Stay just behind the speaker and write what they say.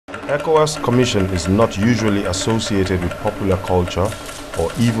ECOWAS Commission is not usually associated with popular culture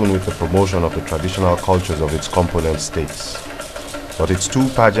or even with the promotion of the traditional cultures of its component states. But its two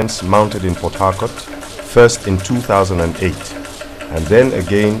pageants mounted in Port Harcourt, first in 2008 and then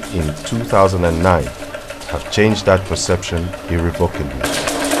again in 2009, have changed that perception irrevocably.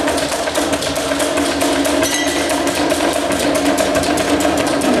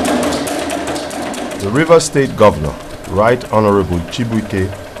 The Rivers State Governor, Right Honorable Chibuike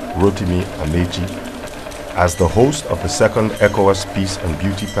Rotimi Amechi, as the host of the second ECOWAS Peace and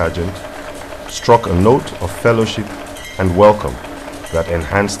Beauty Pageant, struck a note of fellowship and welcome that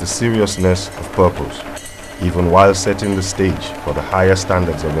enhanced the seriousness of purpose, even while setting the stage for the higher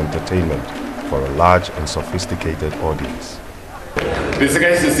standards of entertainment for a large and sophisticated audience. The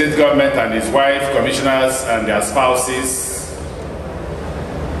Secretary to State Government and his wife, commissioners and their spouses,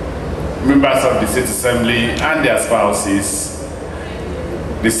 members of the State Assembly and their spouses,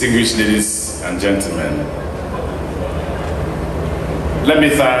 distinguished ladies and gentlemen. Let me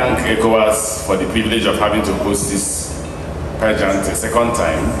thank ECOWAS for the privilege of having to host this pageant a second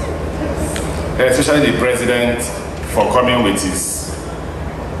time, especially the President for coming with his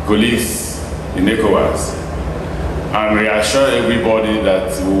colleagues in ECOWAS and reassure everybody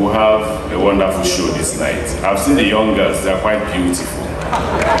that we will have a wonderful show this night. I've seen the young girls, they are quite beautiful.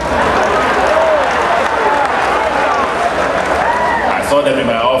 I saw them in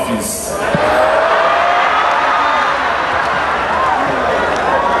my office.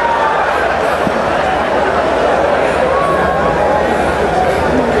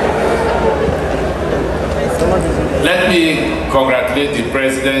 Let me congratulate the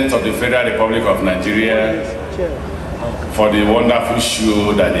President of the Federal Republic of Nigeria for the wonderful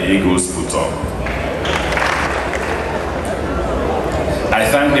show that the Eagles put on. I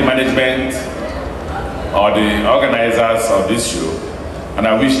thank the management or the organizers of this show, and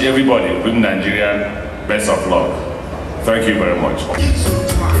I wish everybody, including Nigeria, best of luck. Thank you very much.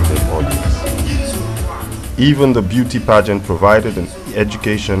 Even the beauty pageant provided an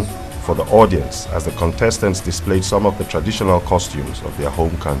education for the audience as the contestants displayed some of the traditional costumes of their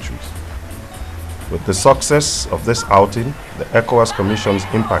home countries. With the success of this outing, the ECOWAS Commission's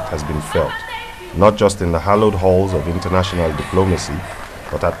impact has been felt, not just in the hallowed halls of international diplomacy,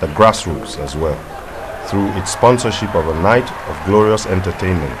 but at the grassroots as well, through its sponsorship of a night of glorious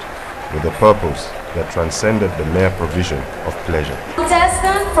entertainment with a purpose that transcended the mere provision of pleasure.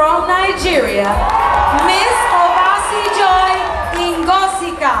 Contestant from Nigeria, Miss Obasi Joy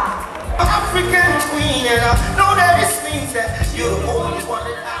Ingosika. African queen, and I know that it means that you always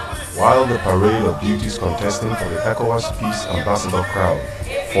wanted. While the parade of beauties contesting for the ECOWAS Peace Ambassador Crown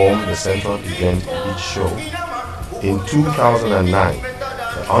formed the central event in each show, in 2009,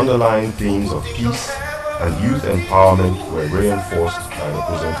 the underlying themes of peace and youth empowerment were reinforced by the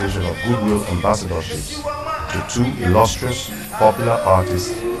presentation of goodwill ambassadorships to two illustrious popular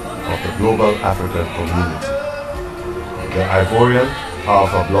artists of the global African community, the Ivorian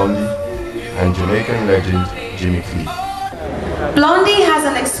Alpha Blondy and Jamaican legend Jimmy Cliff. Blondie has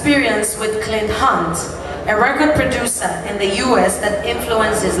an experience with Clint Hunt, a record producer in the US that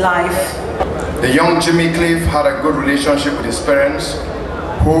influenced his life. The young Jimmy Cliff had a good relationship with his parents,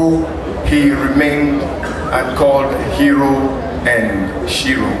 who he remained and called Hero and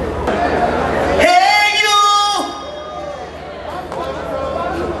Shiro. Hey you!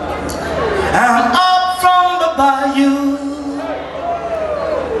 I'm up from the bayou,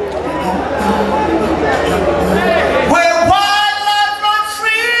 where wildlife runs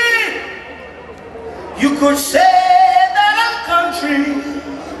free. You could say that I'm country,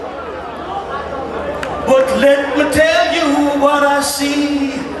 but let me tell you what I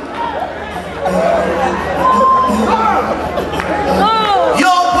see.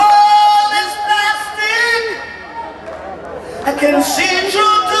 Your world is plastic. I can see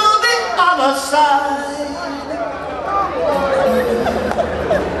through to the other side.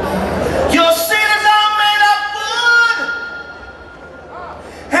 Your cities are made of wood,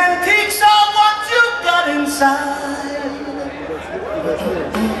 antiques are what you got inside.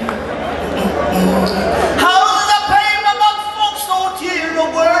 Houses are paper, but folks don't hear a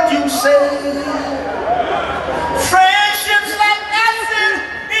word you say. Friendships like acid,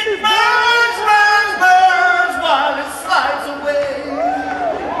 it burns, burns, burns while it slides away.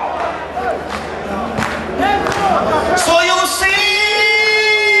 So you see,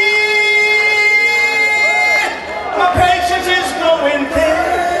 my patience is growing thin.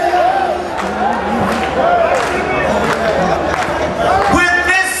 With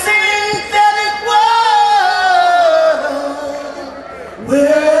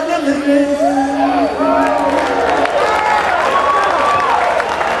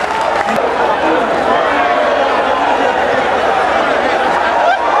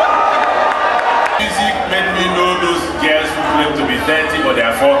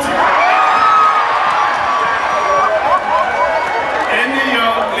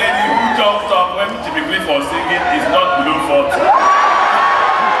singing is not below 40. You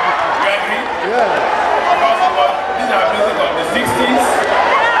agree? Yeah. Because these are music of the 60s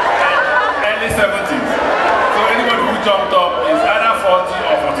and early 70s. So anybody who jumped up is either 40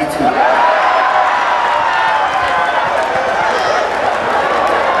 or 42.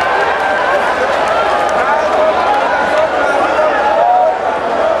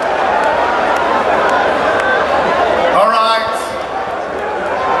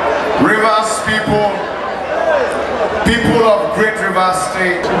 People of Great River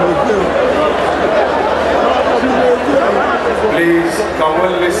State, please, can we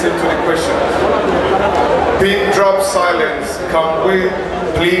listen to the questions? Pin drop silence. Can we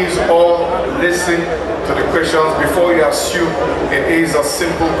please all listen to the questions before you assume it is a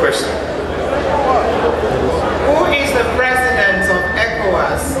simple question? Who is the president of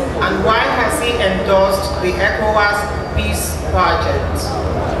ECOWAS and why has he endorsed the ECOWAS Peace Pageant?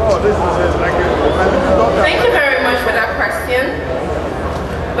 Thank you very much for that question.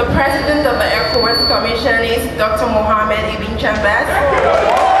 The president of the ECOWAS Commission is Dr. Mohammed Ibn Chambas.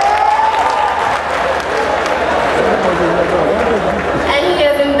 And he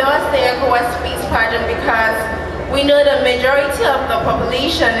has endorsed the ECOWAS Peace Pageant because we know the majority of the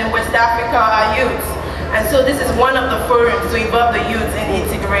population in West Africa are youth. And so this is one of the forums to involve the youth in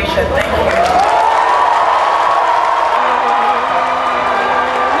integration. Thank you.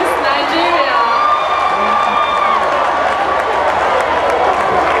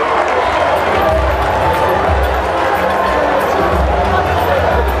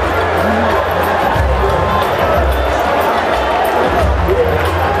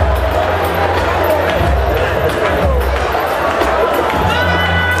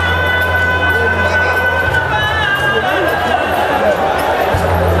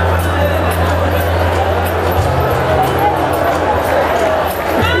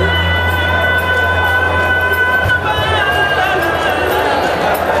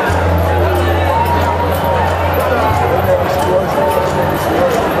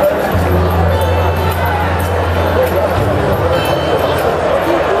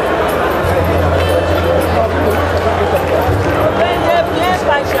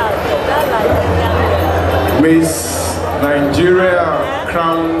 Miss Nigeria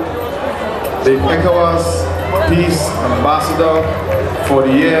crowned the ECOWAS Peace Ambassador for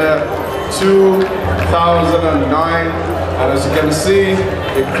the year 2009, and as you can see,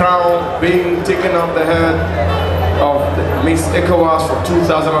 the crown being taken off the head of Miss ECOWAS for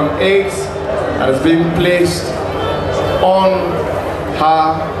 2008 and has been placed on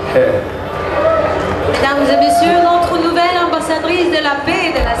her head. Mesdames et messieurs, notre nouvelle ambassadrice de la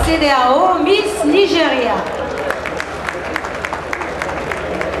paix de la CEDEAO, Miss Nigeria.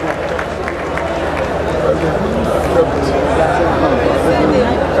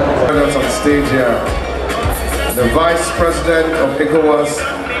 On stage here, the Vice President of ECOWAS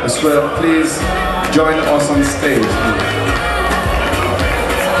as well. Please join us on stage.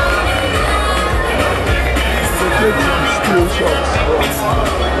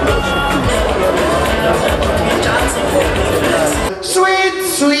 Sweet,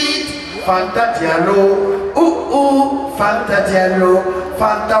 sweet Fanta Diallo, ooh, ooh, Fanta Diallo,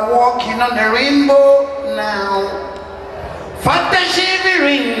 Fanta walking on the rainbow now. Fanta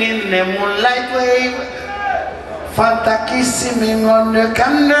shivering in the moonlight wave, Fanta kissing me on the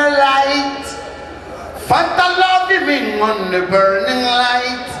candlelight, Fanta loving on the burning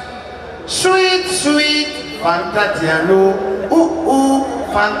light. Sweet, sweet Fanta Diallo, ooh, ooh,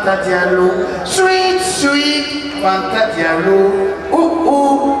 Fanta Diallo, sweet, sweet Fanta Diallo, ooh,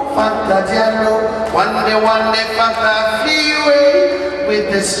 ooh, Fanta Diallo. One day Fanta flew away with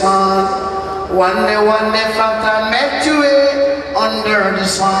the sun. One day Fanta met you under the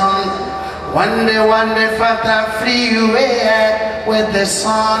sun. One day Fanta flew away with the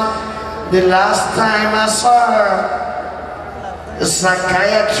sun. The last time I saw her, a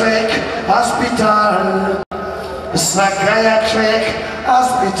psychiatric hospital. A psychiatric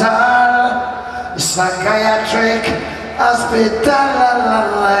hospital. A psychiatric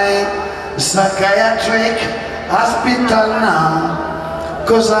hospital. A psychiatric hospital now.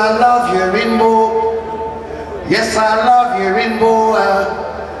 'Cause I love you, rainbow. Yes, I love you, rainbow.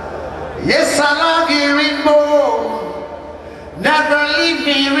 Yes, I love you, rainbow. Never leave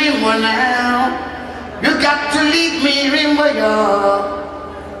me, rainbow, now. You got to leave me, rainbow, yeah.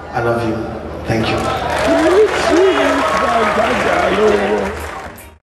 I love you. Thank you.